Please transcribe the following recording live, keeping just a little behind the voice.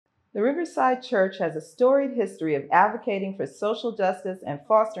The Riverside Church has a storied history of advocating for social justice and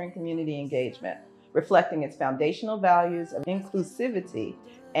fostering community engagement, reflecting its foundational values of inclusivity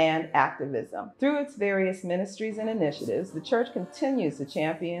and activism. Through its various ministries and initiatives, the church continues to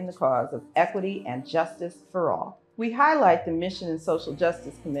champion the cause of equity and justice for all. We highlight the Mission and Social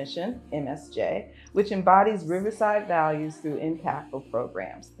Justice Commission, MSJ, which embodies Riverside values through impactful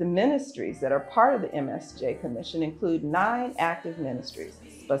programs. The ministries that are part of the MSJ Commission include 9 active ministries,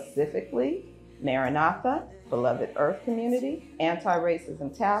 specifically Maranatha, Beloved Earth Community,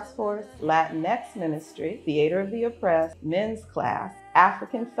 Anti-Racism Task Force, Latinx Ministry, Theater of the Oppressed, Men's Class,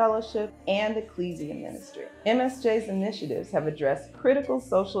 African Fellowship, and Ecclesia Ministry. MSJ's initiatives have addressed critical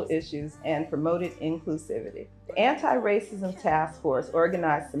social issues and promoted inclusivity. The Anti-Racism Task Force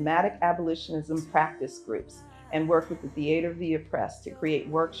organized thematic abolitionism practice groups and worked with the Theater of the Oppressed to create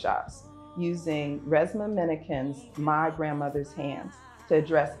workshops using Resmaa Menakem's My Grandmother's Hands to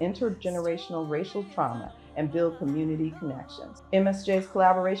address intergenerational racial trauma and build community connections. MSJ's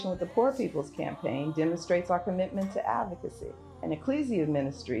collaboration with the Poor People's Campaign demonstrates our commitment to advocacy. And Ecclesia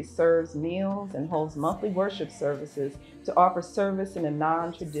Ministry serves meals and holds monthly worship services to offer service in a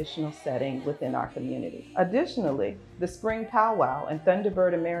non-traditional setting within our community. Additionally, the Spring Powwow and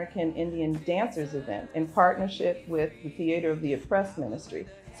Thunderbird American Indian Dancers event, in partnership with the Theater of the Oppressed Ministry,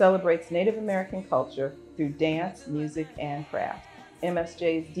 celebrates Native American culture through dance, music, and craft.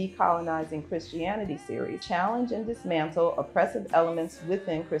 MSJ's Decolonizing Christianity series challenge and dismantle oppressive elements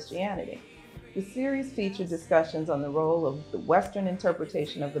within Christianity. The series featured discussions on the role of the Western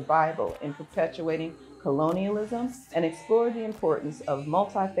interpretation of the Bible in perpetuating colonialism and explored the importance of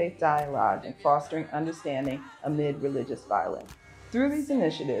multi-faith dialogue in fostering understanding amid religious violence. Through these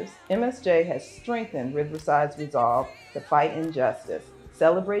initiatives, MSJ has strengthened Riverside's resolve to fight injustice,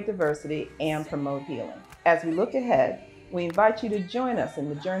 celebrate diversity, and promote healing. As we look ahead, we invite you to join us in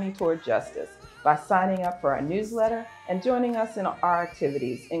the journey toward justice by signing up for our newsletter and joining us in our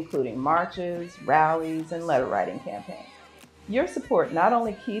activities, including marches, rallies, and letter writing campaigns. Your support not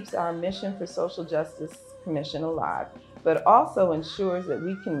only keeps our Mission for Social Justice Commission alive, but also ensures that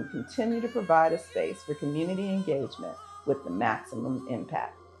we can continue to provide a space for community engagement with the maximum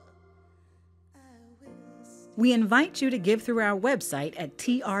impact. We invite you to give through our website at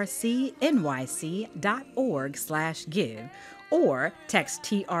trcnyc.org/give or text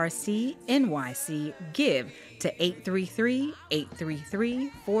TRC-NYC GIVE to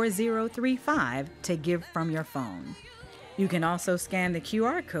 833-833-4035 to give from your phone. You can also scan the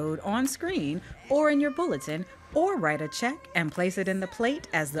QR code on screen or in your bulletin, or write a check and place it in the plate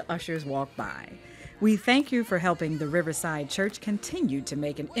as the ushers walk by. We thank you for helping the Riverside Church continue to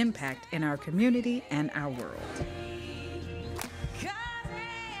make an impact in our community and our world.